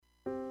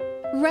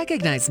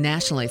Recognized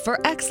nationally for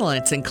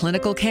excellence in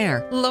clinical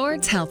care,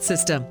 Lourdes Health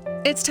System.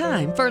 It's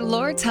time for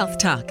Lourdes Health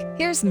Talk.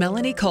 Here's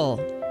Melanie Cole.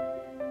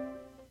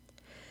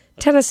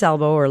 Tennis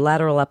elbow or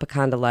lateral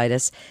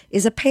epicondylitis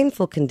is a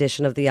painful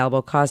condition of the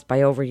elbow caused by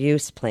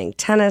overuse. Playing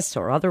tennis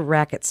or other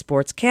racket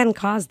sports can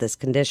cause this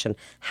condition.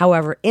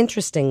 However,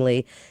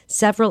 interestingly,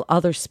 several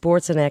other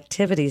sports and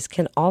activities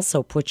can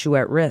also put you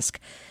at risk.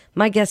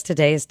 My guest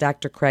today is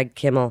Dr. Craig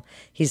Kimmel.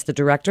 He's the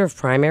Director of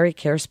Primary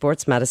Care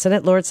Sports Medicine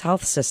at Lourdes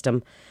Health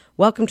System.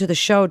 Welcome to the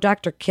show,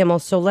 Dr. Kimmel.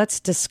 So let's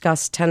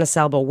discuss tennis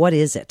elbow. What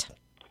is it?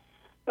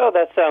 Oh,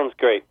 that sounds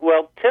great.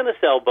 Well, tennis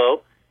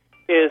elbow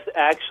is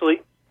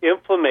actually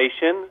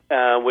inflammation,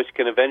 which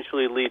can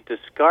eventually lead to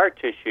scar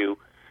tissue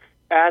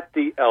at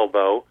the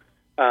elbow.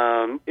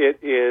 It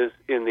is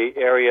in the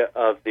area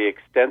of the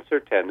extensor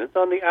tendons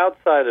on the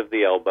outside of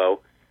the elbow,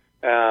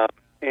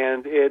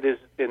 and it is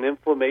an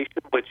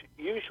inflammation which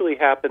usually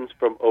happens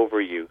from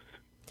overuse.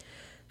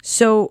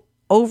 So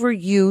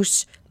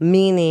overuse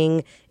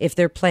meaning if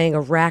they're playing a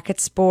racket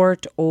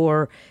sport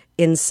or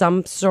in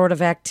some sort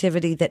of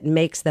activity that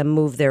makes them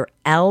move their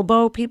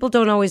elbow. People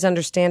don't always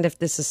understand if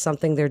this is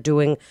something they're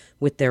doing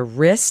with their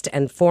wrist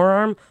and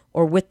forearm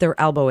or with their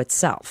elbow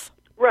itself.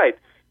 Right.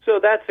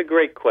 So that's a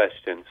great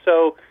question.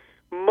 So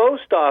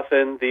most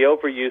often the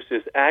overuse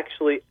is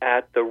actually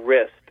at the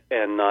wrist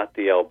and not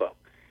the elbow.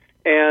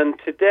 And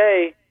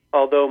today,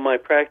 although my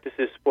practice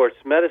is sports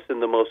medicine,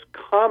 the most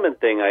common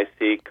thing I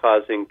see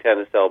causing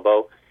tennis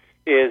elbow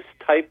is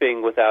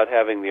typing without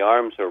having the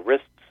arms or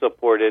wrists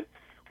supported,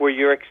 where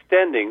you're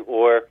extending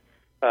or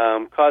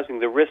causing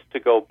the wrist to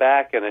go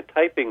back in a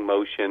typing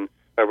motion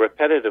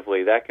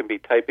repetitively. That can be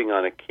typing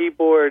on a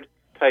keyboard,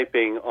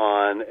 typing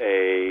on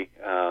a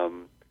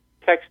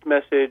text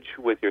message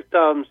with your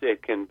thumbs.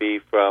 It can be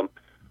from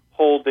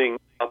holding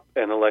up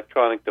an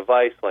electronic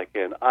device like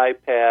an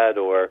iPad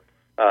or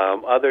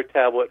other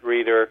tablet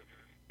reader.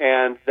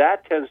 And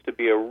that tends to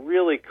be a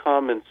really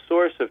common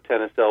source of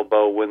tennis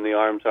elbow when the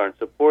arms aren't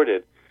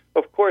supported.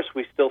 Of course,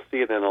 we still see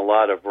it in a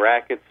lot of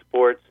racket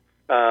sports,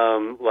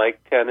 like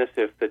tennis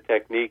if the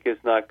technique is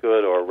not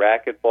good, or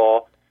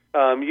racquetball.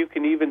 You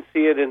can even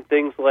see it in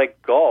things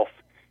like golf.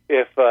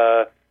 If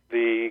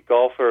the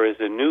golfer is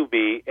a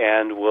newbie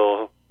and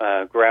will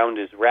ground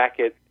his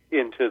racket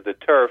into the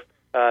turf,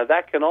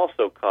 that can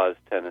also cause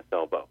tennis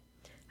elbow.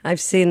 I've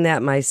seen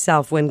that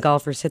myself when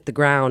golfers hit the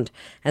ground,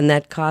 and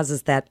that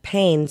causes that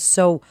pain.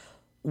 So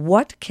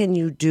what can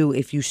you do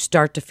if you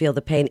start to feel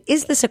the pain?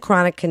 Is this a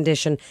chronic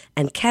condition,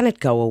 and can it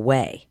go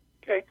away?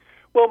 Okay.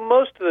 Well,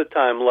 most of the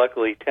time,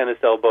 luckily, tennis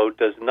elbow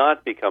does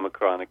not become a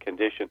chronic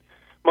condition.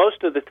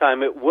 Most of the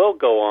time, it will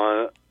go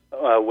on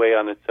away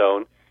on its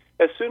own.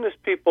 As soon as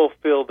people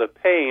feel the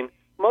pain,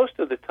 most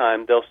of the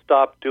time, they'll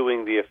stop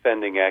doing the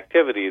offending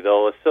activity.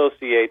 They'll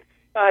associate,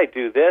 I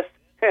do this,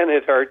 and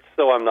it hurts,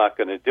 so I'm not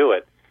going to do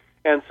it.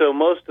 And so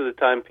most of the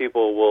time,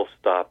 people will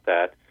stop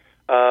that.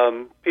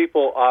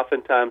 People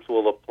oftentimes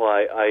will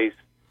apply ice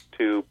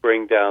to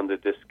bring down the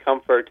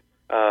discomfort.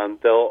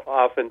 They'll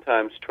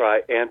oftentimes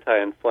try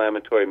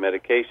anti-inflammatory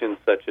medications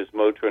such as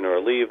Motrin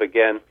or Aleve,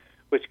 again,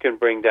 which can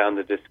bring down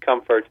the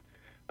discomfort.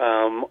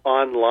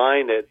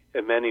 Online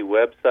at many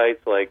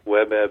websites like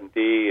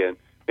WebMD and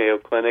Mayo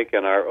Clinic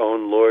and our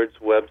own Lourdes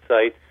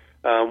website,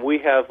 we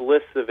have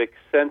lists of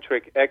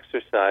eccentric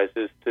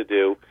exercises to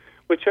do,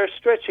 which are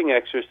stretching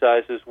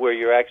exercises where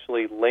you're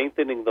actually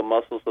lengthening the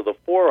muscles of the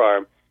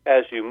forearm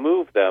as you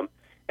move them,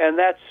 and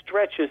that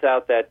stretches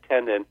out that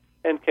tendon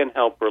and can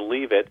help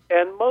relieve it.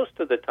 And most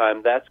of the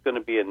time, that's going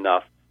to be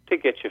enough to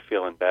get you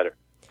feeling better.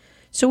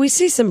 So we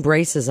see some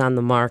braces on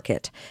the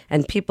market,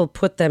 and people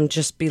put them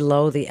just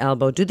below the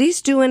elbow. Do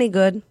these do any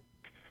good?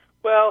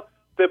 Well,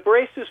 the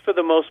braces, for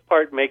the most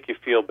part, make you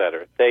feel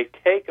better. They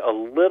take a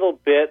little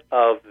bit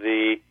of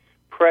the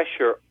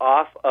pressure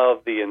off of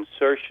the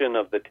insertion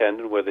of the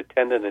tendon where the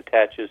tendon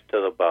attaches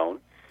to the bone,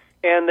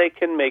 and they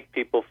can make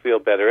people feel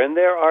better. And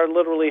there are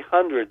literally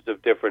hundreds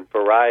of different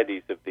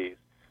varieties of these.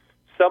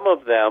 Some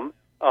of them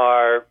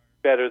are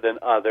better than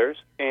others,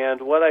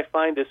 and what I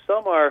find is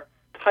some are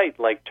tight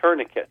like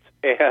tourniquets,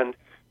 and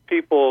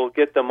people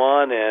get them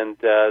on and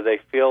they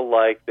feel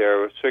like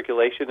their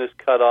circulation is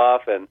cut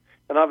off, and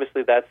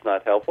obviously that's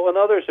not helpful. And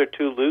others are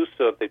too loose,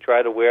 so if they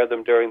try to wear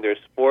them during their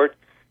sport,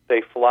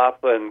 they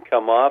flop and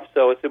come off.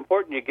 So it's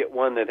important you get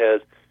one that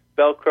has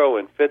Velcro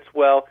and fits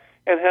well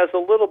and has a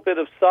little bit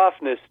of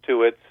softness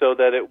to it so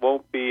that it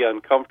won't be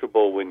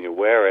uncomfortable when you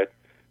wear it.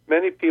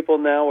 Many people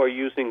now are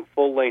using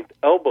full-length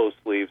elbow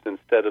sleeves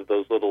instead of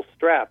those little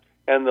straps.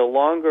 And the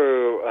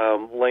longer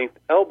length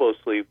elbow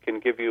sleeve can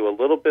give you a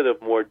little bit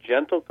of more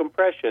gentle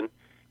compression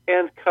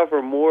and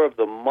cover more of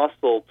the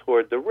muscle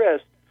toward the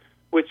wrist,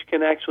 which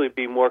can actually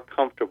be more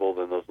comfortable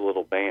than those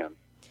little bands.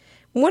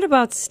 What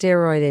about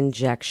steroid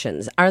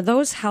injections? Are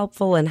those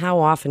helpful, and how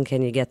often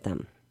can you get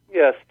them?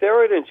 Yeah,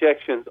 steroid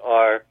injections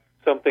are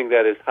something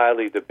that is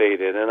highly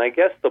debated. And I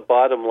guess the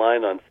bottom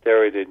line on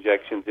steroid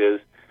injections is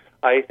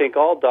I think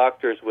all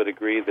doctors would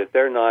agree that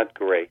they're not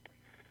great.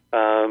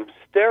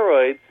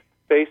 Steroids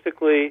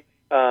basically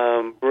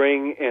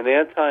bring an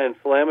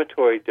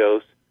anti-inflammatory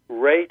dose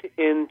right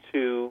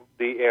into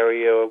the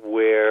area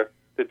where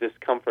the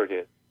discomfort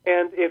is.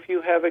 And if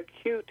you have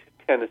acute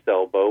tennis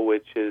elbow,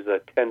 which is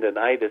a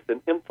tendonitis,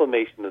 an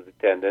inflammation of the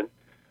tendon,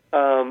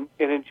 an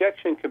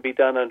injection can be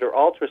done under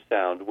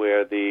ultrasound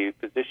where the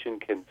physician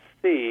can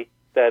see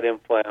that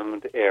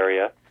inflamed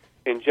area,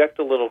 inject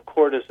a little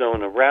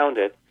cortisone around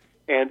it,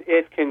 and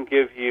it can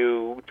give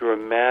you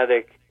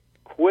dramatic,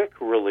 quick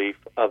relief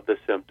of the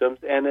symptoms.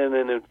 And in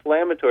an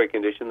inflammatory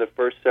condition, the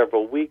first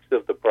several weeks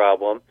of the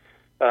problem,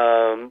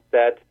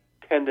 that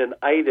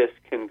tendonitis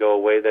can go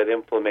away, that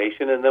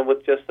inflammation, and then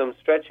with just some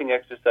stretching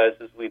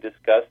exercises we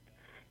discussed,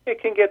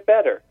 it can get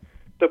better.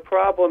 The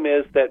problem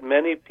is that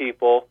many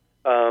people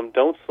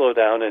don't slow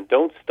down and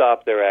don't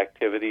stop their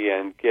activity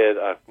and get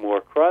a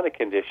more chronic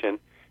condition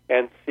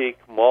and seek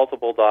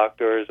multiple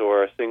doctors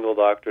or a single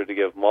doctor to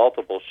give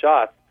multiple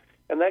shots,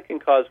 and that can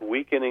cause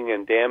weakening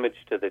and damage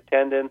to the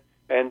tendon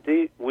and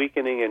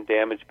weakening and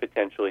damage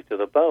potentially to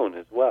the bone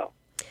as well.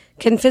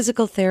 Can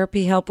physical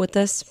therapy help with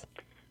this?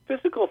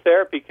 Physical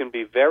therapy can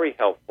be very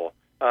helpful.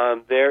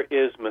 There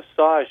is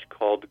massage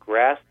called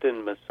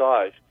Graston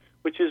massage,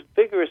 which is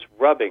vigorous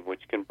rubbing,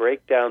 which can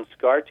break down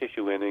scar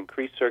tissue and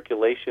increase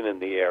circulation in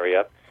the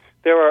area.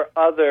 There are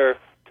other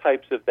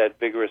types of that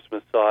vigorous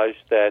massage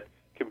that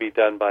can be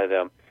done by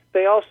them.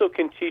 They also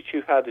can teach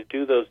you how to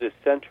do those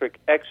eccentric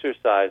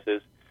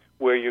exercises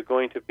where you're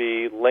going to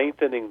be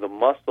lengthening the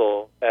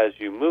muscle as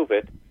you move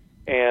it,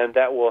 and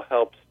that will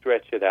help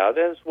stretch it out,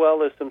 as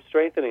well as some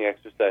strengthening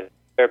exercise.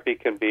 Therapy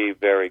can be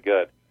very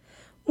good.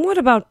 What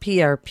about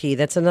PRP?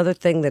 That's another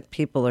thing that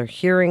people are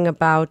hearing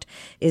about.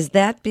 Is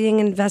that being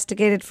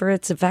investigated for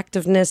its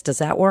effectiveness? Does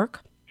that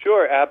work?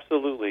 Sure,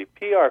 absolutely.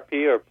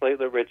 PRP, or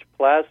platelet-rich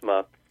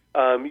plasma,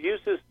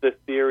 uses the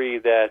theory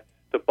that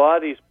the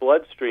body's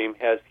bloodstream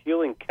has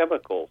healing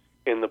chemicals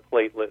in the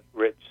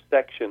platelet-rich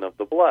section of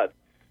the blood.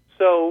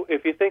 So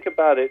if you think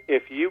about it,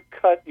 if you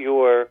cut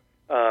your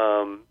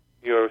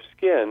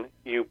skin,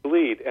 you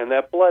bleed, and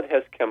that blood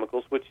has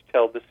chemicals which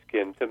tell the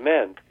skin to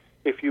mend.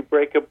 If you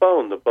break a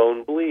bone, the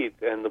bone bleeds,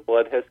 and the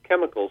blood has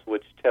chemicals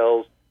which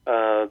tells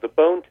the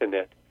bone to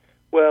knit.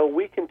 Well,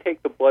 we can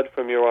take the blood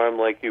from your arm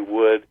like you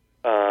would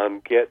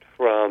get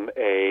from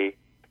a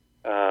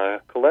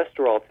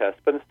cholesterol test,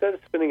 but instead of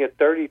spinning it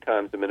 30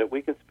 times a minute,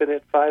 we can spin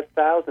it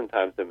 5,000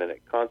 times a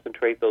minute,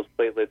 concentrate those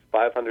platelets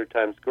 500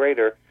 times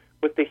greater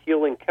with the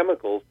healing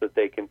chemicals that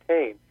they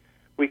contain.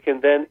 We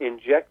can then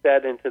inject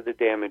that into the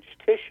damaged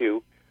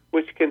tissue,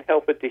 which can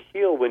help it to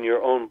heal when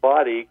your own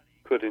body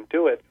couldn't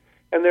do it.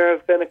 And there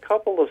have been a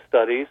couple of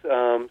studies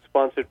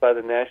sponsored by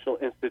the National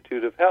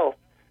Institute of Health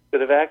that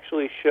have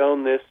actually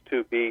shown this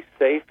to be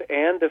safe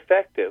and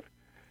effective.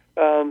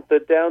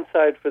 The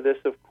downside for this,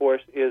 of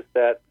course, is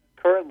that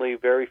currently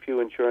very few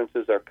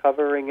insurances are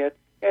covering it,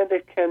 and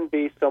it can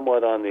be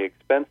somewhat on the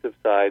expensive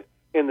side,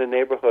 in the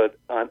neighborhood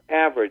on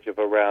average of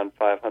around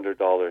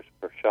 $500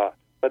 per shot.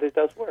 But it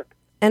does work.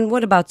 And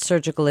what about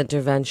surgical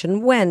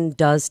intervention? When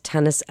does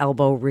tennis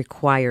elbow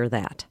require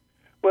that?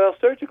 Well,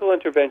 surgical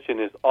intervention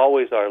is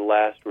always our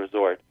last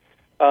resort.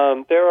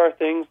 There are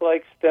things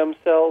like stem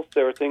cells.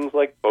 There are things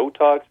like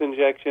Botox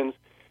injections.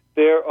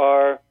 There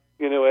are,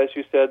 as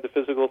you said, the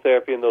physical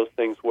therapy and those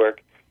things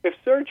work. If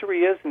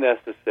surgery is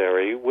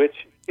necessary,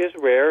 which is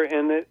rare,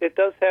 and it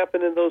does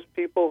happen in those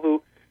people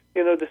who,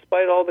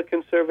 despite all the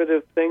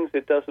conservative things,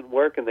 it doesn't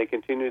work and they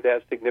continue to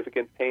have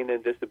significant pain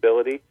and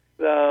disability,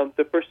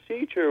 the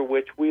procedure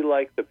which we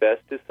like the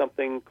best is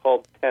something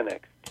called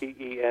Tenex,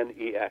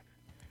 T-E-N-E-X.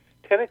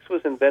 Tenex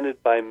was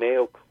invented by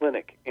Mayo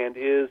Clinic and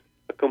is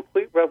a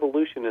complete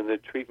revolution in the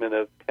treatment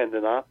of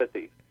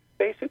tendinopathies.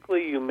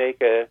 Basically, you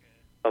make a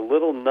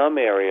little numb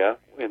area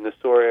in the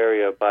sore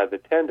area by the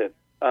tendon.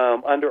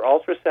 Under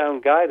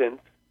ultrasound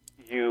guidance,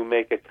 you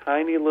make a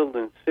tiny little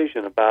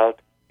incision about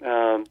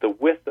the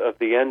width of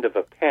the end of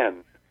a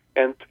pen.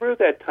 And through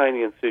that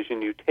tiny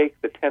incision, you take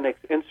the Tenex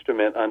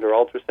instrument under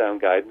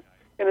ultrasound guidance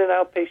in an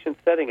outpatient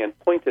setting and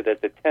point it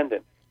at the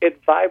tendon. It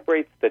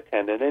vibrates the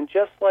tendon, and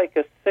just like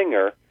a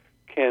singer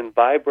can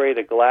vibrate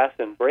a glass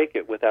and break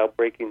it without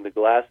breaking the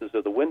glasses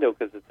or the window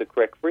because it's the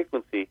correct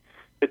frequency,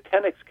 the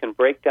Tenex can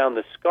break down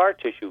the scar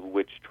tissue,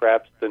 which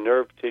traps the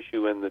nerve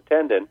tissue in the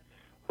tendon,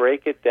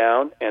 break it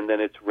down, and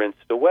then it's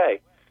rinsed away.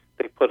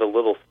 They put a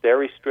little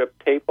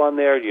steri-strip tape on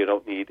there. You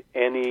don't need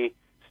any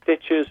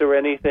stitches or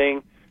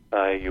anything.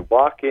 You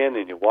walk in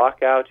and you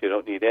walk out. You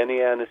don't need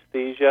any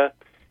anesthesia.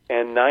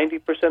 And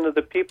 90% of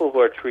the people who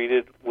are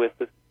treated with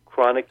the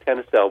chronic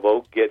tennis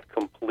elbow get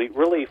complete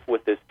relief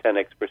with this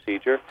Tenex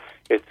procedure.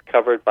 It's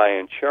covered by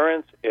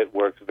insurance. It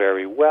works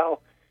very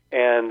well.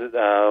 And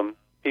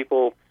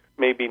people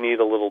maybe need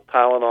a little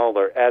Tylenol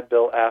or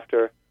Advil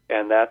after,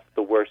 and that's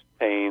the worst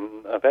pain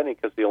of any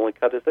because the only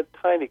cut is a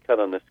tiny cut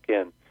on the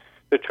skin.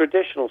 The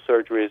traditional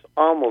surgery is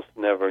almost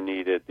never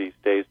needed these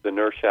days, the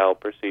Nerschall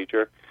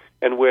procedure,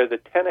 and where the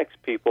Tenex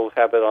people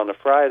have it on a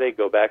Friday,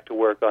 go back to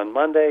work on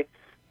Monday,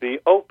 the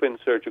open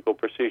surgical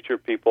procedure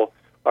people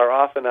are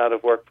often out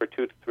of work for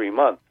 2 to 3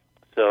 months.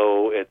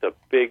 So it's a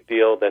big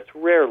deal that's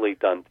rarely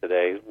done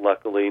today,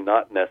 luckily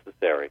not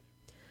necessary.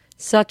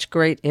 Such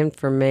great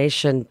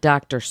information,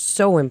 Doctor.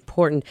 So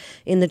important.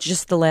 In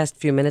just the last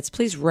few minutes,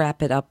 please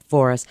wrap it up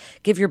for us.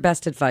 Give your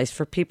best advice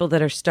for people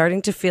that are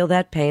starting to feel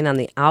that pain on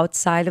the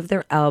outside of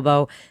their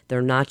elbow.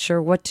 They're not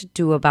sure what to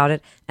do about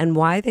it and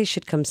why they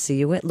should come see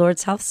you at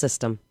Lourdes Health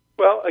System.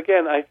 Well,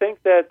 again, I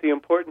think that the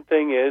important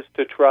thing is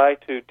to try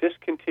to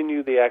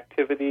discontinue the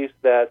activities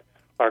that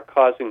are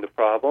causing the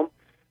problem.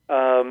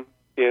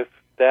 If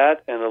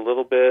that and a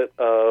little bit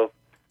of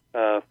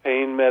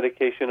pain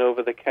medication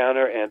over the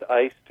counter and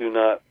ice do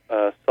not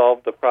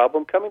solve the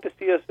problem, coming to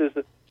see us is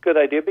a good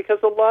idea, because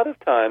a lot of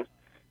times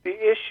the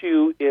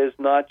issue is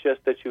not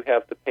just that you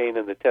have the pain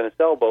in the tennis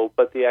elbow,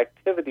 but the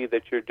activity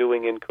that you're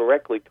doing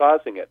incorrectly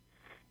causing it.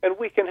 And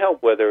we can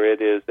help, whether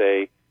it is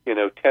a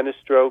tennis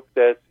stroke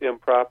that's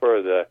improper,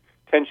 or the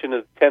tension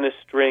of the tennis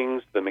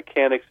strings, the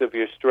mechanics of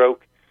your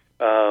stroke,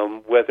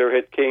 whether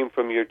it came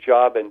from your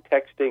job and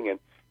texting, and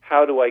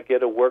how do I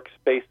get a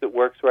workspace that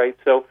works right.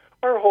 So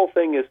our whole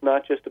thing is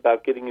not just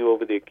about getting you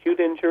over the acute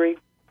injury,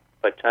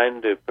 but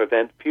trying to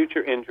prevent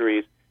future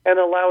injuries and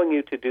allowing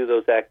you to do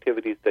those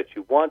activities that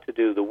you want to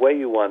do the way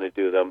you want to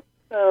do them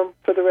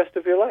for the rest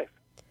of your life.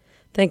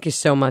 Thank you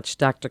so much,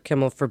 Dr.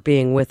 Kimmel, for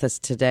being with us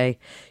today.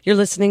 You're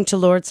listening to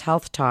Lourdes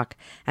Health Talk,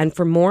 and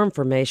for more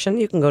information,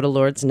 you can go to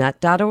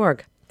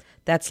lourdesnet.org.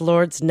 That's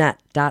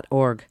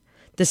lourdesnet.org.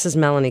 This is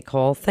Melanie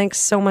Cole. Thanks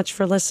so much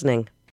for listening.